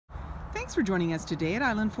Thanks for joining us today at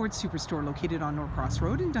Island Ford Superstore, located on Norcross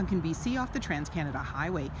Road in Duncan, BC, off the Trans-Canada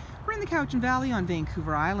Highway. We're in the Cowichan Valley on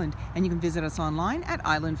Vancouver Island, and you can visit us online at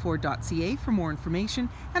islandford.ca for more information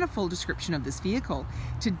and a full description of this vehicle.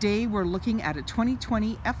 Today we're looking at a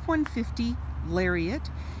 2020 F-150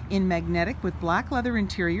 LARIAT in magnetic with black leather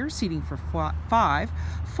interior, seating for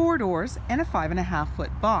 4 doors, and a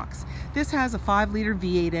 5.5-foot box. This has a 5-liter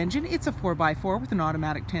V8 engine. It's a 4x4 with an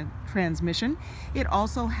automatic transmission. It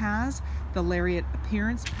also has the LARIAT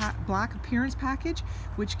black appearance package,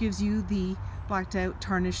 which gives you the blacked out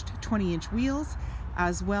tarnished 20-inch wheels.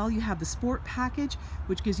 As well, you have the sport package,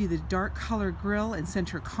 which gives you the dark color grille and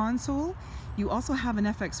center console. You also have an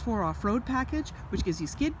FX4 off-road package, which gives you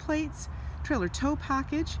skid plates, trailer tow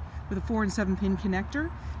package with a 4 and 7 pin connector,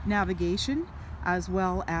 navigation, as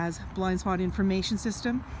well as blind spot information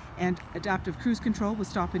system and adaptive cruise control with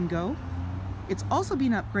stop and go. It's also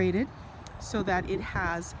been upgraded so that it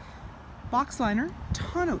has box liner,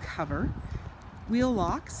 tonneau cover, wheel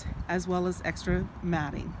locks, as well as extra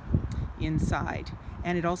matting inside.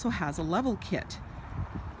 And it also has a level kit.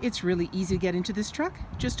 It's really easy to get into this truck.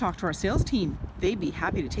 Just talk to our sales team. They'd be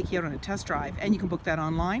happy to take you out on a test drive, and you can book that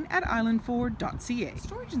online at islandford.ca.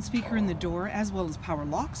 Storage and speaker in the door, as well as power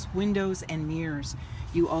locks, windows, and mirrors.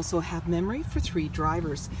 You also have memory for 3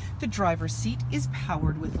 drivers. The driver's seat is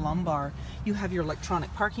powered with lumbar. You have your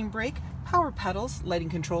electronic parking brake, power pedals, lighting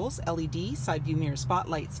controls, LED, side view mirror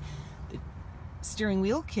spotlights. Steering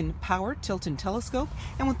wheel can power, tilt, and telescope,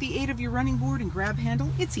 and with the aid of your running board and grab handle,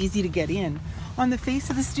 it's easy to get in. On the face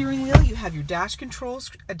of the steering wheel, you have your dash controls,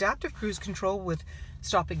 adaptive cruise control with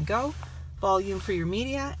stop and go, volume for your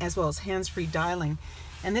media, as well as hands-free dialing.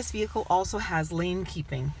 And this vehicle also has lane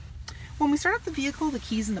keeping. When we start up the vehicle, the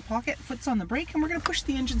key's in the pocket, foot's on the brake, and we're going to push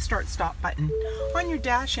the engine start-stop button. On your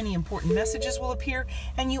dash, any important messages will appear,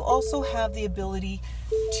 and you also have the ability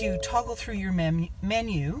to toggle through your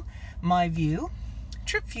menu, My View,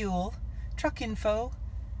 Trip Fuel, Truck Info,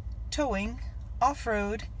 Towing,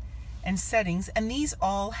 Off-Road, and Settings, and these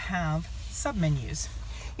all have sub-menus.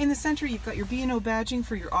 In the center, you've got your B&O badging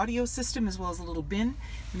for your audio system, as well as a little bin,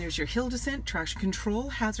 and there's your hill descent, traction control,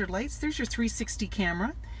 hazard lights. There's your 360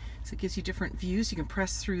 camera, so it gives you different views. You can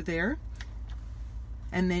press through there,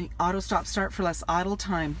 and then auto stop start for less idle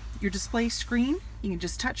time. Your display screen, you can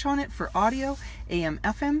just touch on it for audio, AM,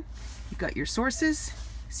 FM. You've got your sources,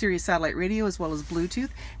 Sirius satellite radio, as well as Bluetooth.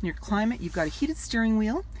 And your climate, you've got a heated steering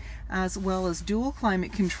wheel, as well as dual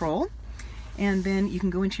climate control. And then you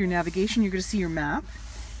can go into your navigation. You're going to see your map.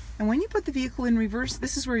 And when you put the vehicle in reverse,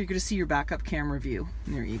 this is where you're going to see your backup camera view.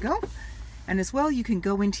 And there you go. And as well, you can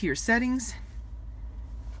go into your settings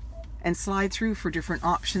and slide through for different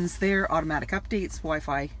options there, automatic updates,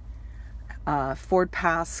 Wi-Fi, Ford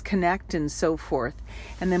Pass Connect, and so forth.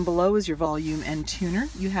 And then below is your volume and tuner.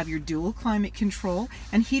 You have your dual climate control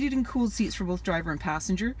and heated and cooled seats for both driver and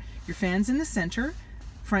passenger. Your fans in the center,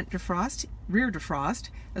 front defrost, rear defrost,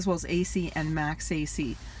 as well as AC and max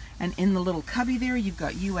AC. And in the little cubby there, you've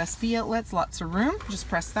got USB outlets, lots of room. Just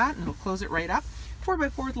press that and it'll close it right up.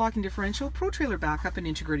 4x4 with lock and differential, pro trailer backup, and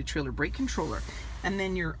integrated trailer brake controller. And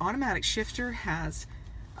then your automatic shifter has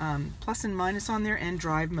plus and minus on there, and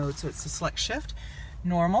drive mode, so it's a select shift,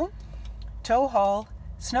 normal, tow haul,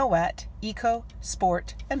 snow wet, eco,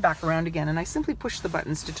 sport, and back around again. And I simply push the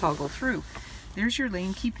buttons to toggle through. There's your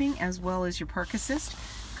lane keeping, as well as your park assist,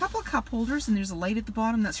 a couple of cup holders, and there's a light at the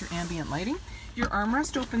bottom. That's your ambient lighting. Your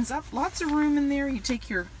armrest opens up, lots of room in there. You take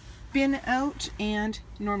your bin out, and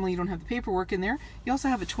normally you don't have the paperwork in there. You also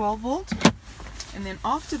have a 12 volt, and then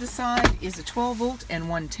off to the side is a 12 volt and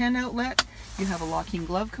 110 outlet. You have a locking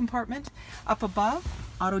glove compartment. Up above,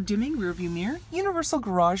 auto dimming rear view mirror, universal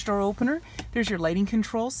garage door opener. There's your lighting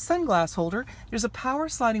controls, sunglass holder. There's a power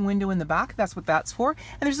sliding window in the back. That's what that's for.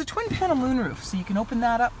 And there's a twin panel moonroof, so you can open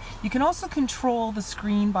that up. You can also control the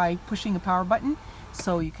screen by pushing a power button,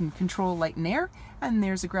 so you can control light and air. And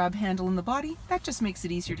there's a grab handle in the body. That just makes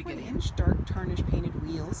it easier to get in. Dark tarnished painted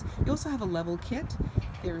wheels. You also have a level kit.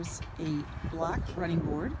 There's a black running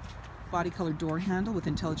board, body colored door handle with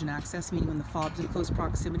intelligent access, meaning when the fob's in close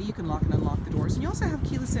proximity, you can lock and unlock the doors. And you also have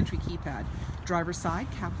keyless entry keypad. Driver's side,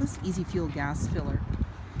 capless, easy fuel gas filler.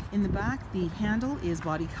 In the back, the handle is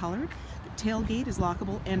body colored. The tailgate is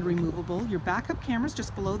lockable and removable. Your backup camera's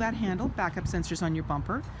just below that handle, backup sensors on your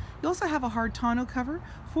bumper. You also have a hard tonneau cover,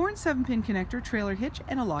 4 and 7 pin connector, trailer hitch,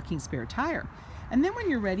 and a locking spare tire. And then when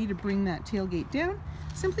you're ready to bring that tailgate down,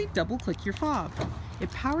 simply double click your fob.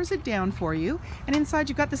 It powers it down for you, and inside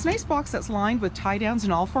you've got this nice box that's lined with tie downs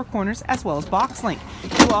in all 4 corners, as well as box link.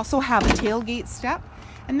 You also have a tailgate step,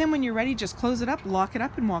 And then when you're ready, just close it up, lock it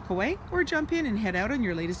up, and walk away, or jump in and head out on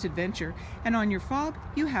your latest adventure. And on your fob,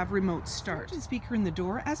 you have remote start, and speaker in the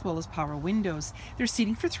door, as well as power windows. There's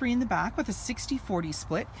seating for 3 in the back with a 60-40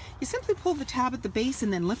 split. You simply pull the tab at the base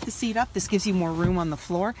and then lift the seat up. This gives you more room on the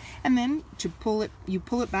floor. And then to pull it, you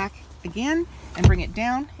pull it back again and bring it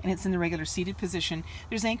down, and it's in the regular seated position.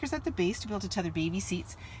 There's anchors at the base to be able to tether baby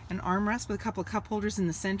seats, an armrest with a couple of cup holders in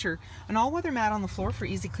the center, an all-weather mat on the floor for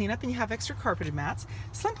easy cleanup, and you have extra carpeted mats,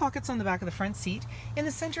 slim pockets on the back of the front seat. In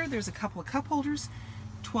the center, there's a couple of cup holders,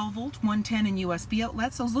 12-volt, 110, and USB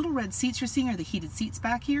outlets. Those little red seats you're seeing are the heated seats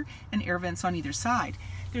back here, and air vents on either side.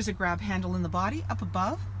 There's a grab handle in the body. Up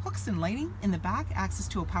above, hooks and lighting. In the back, access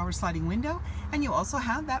to a power sliding window, and you also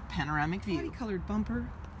have that panoramic view. Body-colored bumper,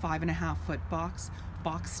 5.5-foot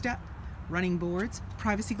box step, running boards,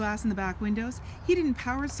 privacy glass in the back windows, heated and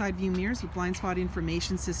powered side view mirrors with blind spot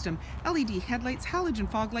information system, LED headlights,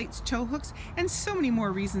 halogen fog lights, tow hooks, and so many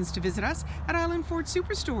more reasons to visit us at Island Ford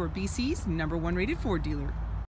Superstore, BC's #1 rated Ford dealer.